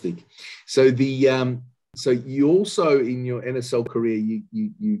 fantastic. So so you also in your NSL career,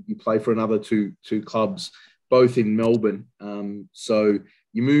 you play for another two clubs, both in Melbourne. So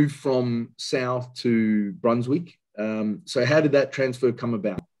you moved from South to Brunswick. So how did that transfer come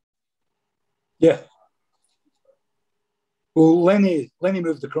about? Yeah. Well, Lenny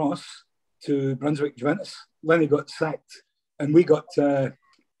moved across to Brunswick Juventus. Lenny got sacked, and we got I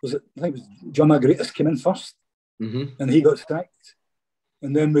think it was John Margaritis came in first, and he got sacked,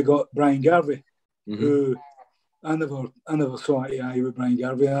 and then we got Brian Garvey, who I never saw eye to eye with Brian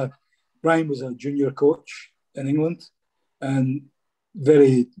Garvey. Brian was a junior coach in England, and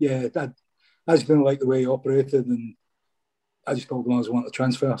I just didn't like the way he operated, and I just told him I was wanting to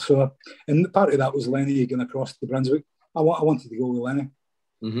transfer. So, and part of that was Lenny going across to Brunswick. I wanted to go with Lenny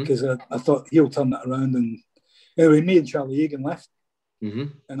because I thought he'll turn that around. And anyway, me and Charlie Egan left,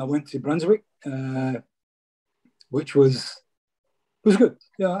 and I went to Brunswick, which was good.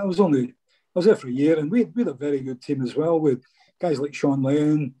 Yeah, I was there for a year, and we had a very good team as well with guys like Sean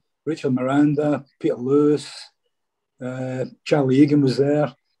Lane, Richard Miranda, Peter Lewis, Charlie Egan was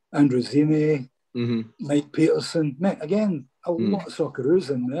there, Andrew Zini, Mike Peterson. Mate, again, a lot of Socceroos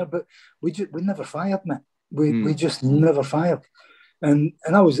in there, but we never fired, mate. We just never fired. And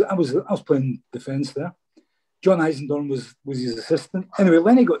I was playing defence there. John Eisendorn was his assistant. Anyway,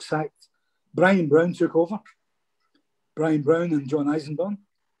 Lenny got sacked. Brian Brown took over. Brian Brown and John Eisendorn.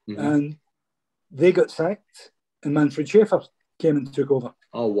 And they got sacked, and Manfred Schaefer came and took over.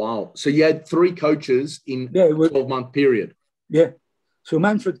 Oh, wow. So you had 3 coaches in a 12-month period. Yeah. So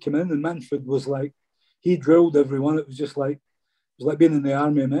Manfred came in, and Manfred was like, he drilled everyone. It was like being in the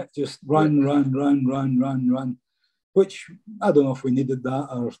army, mate. Just run, which I don't know if we needed that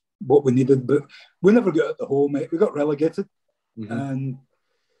or what we needed, but we never got at the hole, mate. We got relegated. And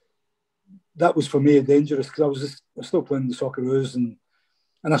that was for me dangerous because I was still playing the Socceroos, and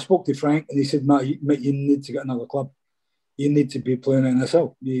I spoke to Frank, and he said, mate, you need to get another club. You need to be playing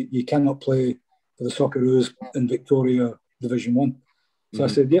NSL. You cannot play for the Socceroos in Victoria Division 1. So I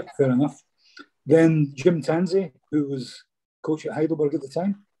said, yep, fair enough. Then Jim Tansey, who was coach at Heidelberg at the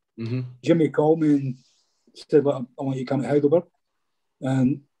time, Jimmy called me and said, I want you to come to Heidelberg.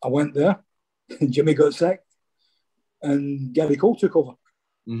 And I went there, and Jimmy got sacked, and Gary Cole took over.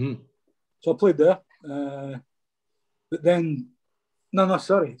 So I played there. But then,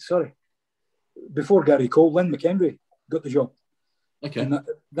 sorry. Before Gary Cole, Lynn McHenry got the job. Okay. And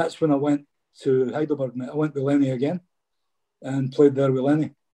that's when I went to Heidelberg, mate. I went with Lenny again and played there with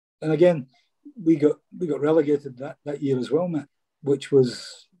Lenny. And again, we got relegated that year as well, mate, which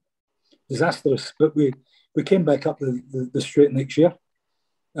was disastrous. But we came back up the straight next year,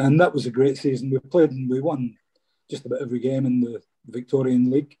 and that was a great season. We played and we won just about every game in the Victorian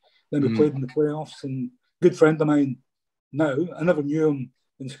League. Then we played in the playoffs, and a good friend of mine now, I never knew him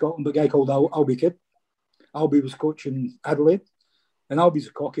in Scotland, but a guy called Albie Kidd. Albie was coaching Adelaide, and Albie's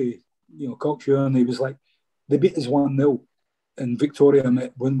a cocky, cocksure, and he was like, they beat us 1-0 in Victoria,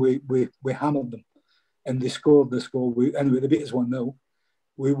 mate, when we hammered them, and they scored this goal. Anyway, they beat us 1-0.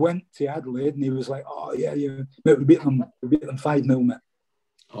 We went to Adelaide, and he was like, "Oh yeah, mate, we beat them 5-0, mate."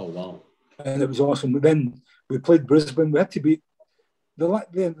 Oh wow! And it was awesome. But then we played Brisbane. We had to beat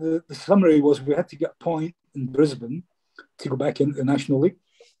the summary was we had to get a point in Brisbane to go back into the National League,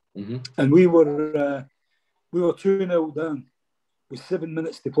 and we were 2-0 down with 7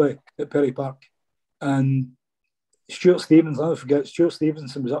 minutes to play at Perry Park, and Stuart Stevens, I'll never forget, Stuart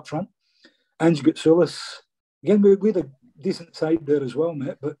Stevenson was up front. Ange Gutsoulis, again, we had a decent side there as well,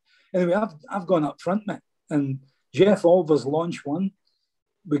 mate. But anyway, I've gone up front, mate. And Jeff Olvers launched one.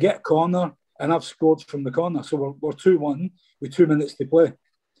 We get a corner, and I've scored from the corner. So we're 2-1 with 2 minutes to play.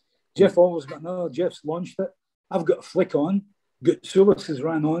 Jeff Olvers got another. Jeff's launched it. I've got a flick on. Gutsoulis has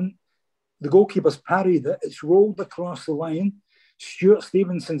ran on. The goalkeeper's parried it. It's rolled across the line. Stuart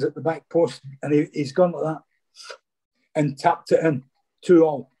Stevenson's at the back post, and he's gone like that and tapped it in.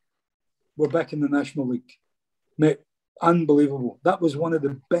 2-2. We're back in the National League. Mate, unbelievable. That was one of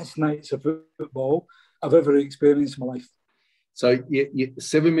the best nights of football I've ever experienced in my life. So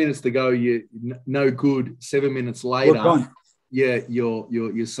 7 minutes to go, you're no good. 7 minutes later,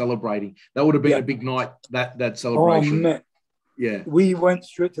 you're celebrating. That would have been a big night, that celebration. Oh, mate. Yeah. We went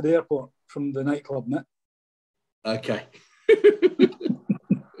straight to the airport from the nightclub, mate. Okay.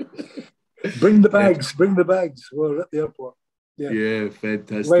 Bring the bags. We're at the airport. Yeah,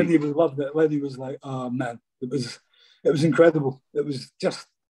 fantastic. Lenny loved it. Lenny was like, oh man, it was incredible. It was just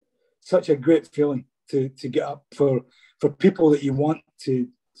such a great feeling to get up for people that you want to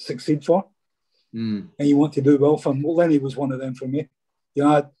succeed for and you want to do well for them. Well, Lenny was one of them for me.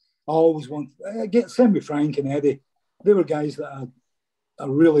 I always same with Frank and Eddie. They were guys that I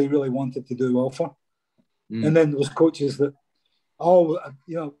really, really wanted to do well for. And then there was coaches that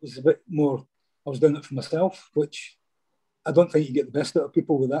it was a bit more, I was doing it for myself, which I don't think you get the best out of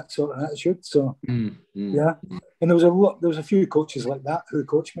people with that sort of attitude. So, yeah. And there was a few coaches like that who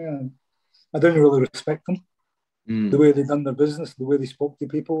coached me, and I didn't really respect them. the way they done their business, the way they spoke to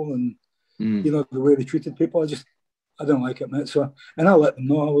people, and the way they treated people. I don't like it, mate. So, and I let them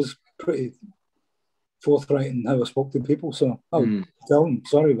know I was pretty forthright in how I spoke to people. So I'll tell them,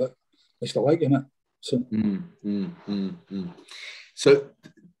 sorry, but I still like it. So. So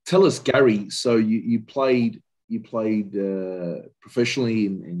tell us, Garry. So you played professionally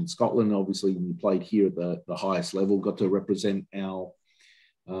in Scotland, obviously, and you played here at the highest level. Got to represent our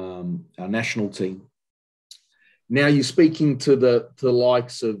national team. Now you're speaking to the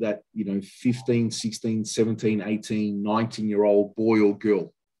likes of that, 15, 16, 17, 18, 19-year-old boy or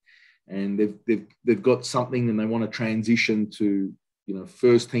girl, and they've got something and they want to transition to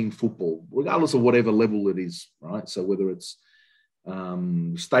first team football, regardless of whatever level it is, right? So whether it's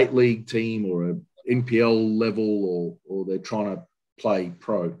state league team or a NPL level, or they're trying to play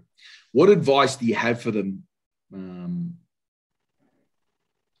pro, what advice do you have for them to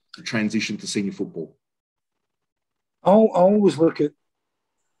transition to senior football? I'll always look at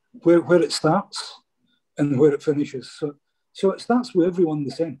where it starts and where it finishes. So it starts with everyone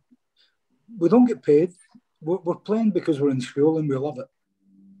the same. We don't get paid. We're playing because we're in school and we love it.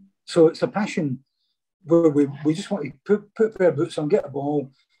 So it's a passion where we just want to put a pair of boots on, get a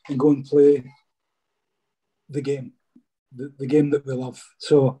ball, and go and play the game, the game that we love.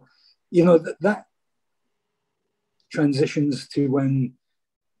 So, that transitions to when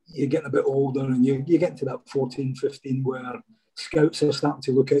you're getting a bit older and you get to that 14, 15 where scouts are starting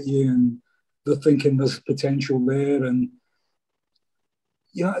to look at you and they're thinking there's potential there. And,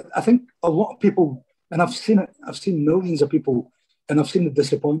 I think a lot of people, and I've seen millions of people, and I've seen the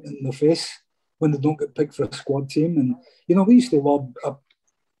disappointment in their face when they don't get picked for a squad team. And, we used to lob up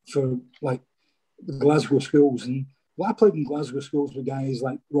for like the Glasgow schools. And I played in Glasgow schools with guys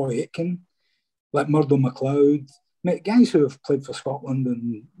like Roy Aitken, like Murdo McLeod, guys who have played for Scotland.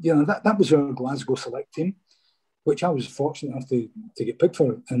 And, that was our Glasgow select team, which I was fortunate enough to get picked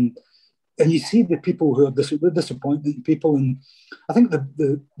for. And you see the people who are the disappointed people. And I think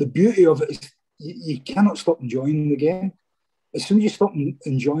the beauty of it is you cannot stop enjoying the game. As soon as you stop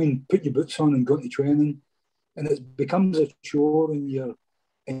enjoying, put your boots on and go to training, and it becomes a chore, and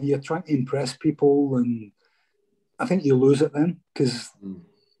you're trying to impress people, and I think you lose it then because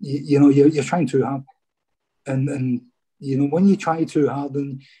you're trying too hard, and when you try too hard,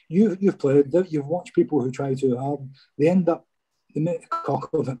 and you've played, you've watched people who try too hard, they make a cock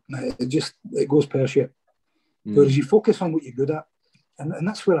of it. It goes pear-shaped. Whereas you focus on what you're good at, and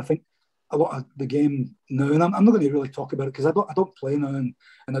that's where I think a lot of the game now, and I'm not going to really talk about it because I don't play now and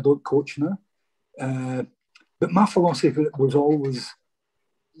I don't coach now. But my philosophy was always,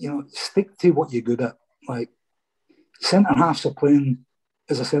 stick to what you're good at. Like centre halves are playing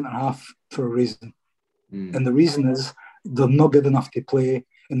as a centre half for a reason, and the reason is they're not good enough to play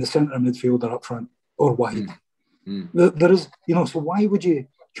in the centre midfield or up front or wide. There is, so why would you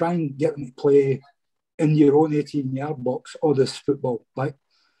try and get them to play in your own 18-yard box or this football? Like,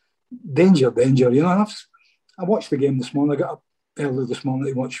 danger. I watched the game this morning. I got up early this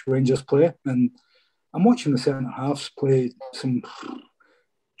morning to watch Rangers play, and I'm watching the centre halves play some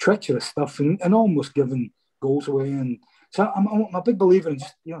treacherous stuff and almost giving goals away. And so I'm a big believer in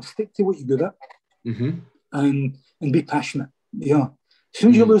just stick to what you're good at, and be passionate. As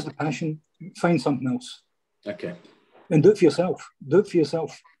soon as you lose the passion, find something else. Okay. And do it for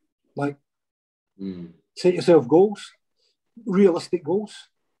yourself. Like set yourself goals, realistic goals.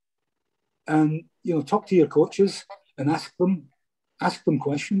 And talk to your coaches and ask them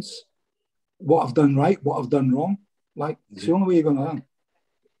questions. What I've done right, what I've done wrong. Like it's the only way you're going to learn.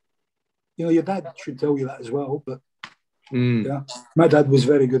 Your dad should tell you that as well. But my dad was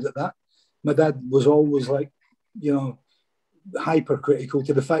very good at that. My dad was always like, hypercritical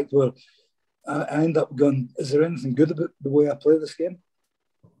to the fact where I end up going, is there anything good about the way I play this game?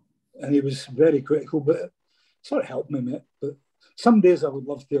 And he was very critical, but it sort of helped me, mate. But some days I would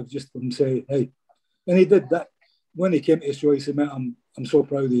love to have just them say, hey, and he did that. When he came to Australia, he said, mate, I'm so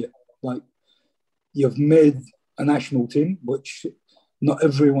proud of you. Like, you've made a national team, which not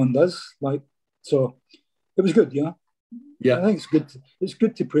everyone does. Like, so it was good, Yeah. I think it's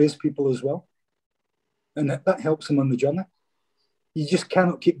good to praise people as well. And that helps them on the journey. You just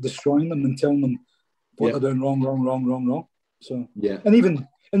cannot keep destroying them and telling them what they're doing wrong. So, and even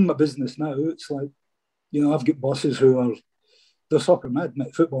in my business now, it's like, I've got bosses who they're soccer mad,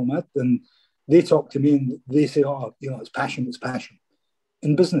 football mad, and they talk to me and they say, it's passion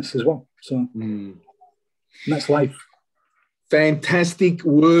in business as well. So that's life. Fantastic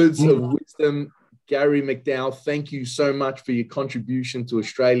words of wisdom, Garry McDowall. Thank you so much for your contribution to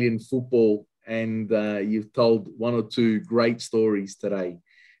Australian football, and you've told one or two great stories today.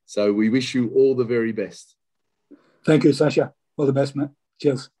 So we wish you all the very best. Thank you, Sasha. All the best, mate.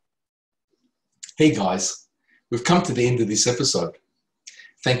 Cheers. Hey guys, we've come to the end of this episode.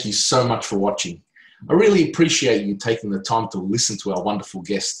 Thank you so much for watching. I really appreciate you taking the time to listen to our wonderful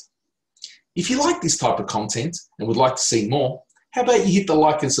guest. If you like this type of content and would like to see more, how about you hit the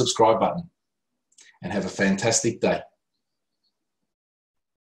like and subscribe button? And have a fantastic day.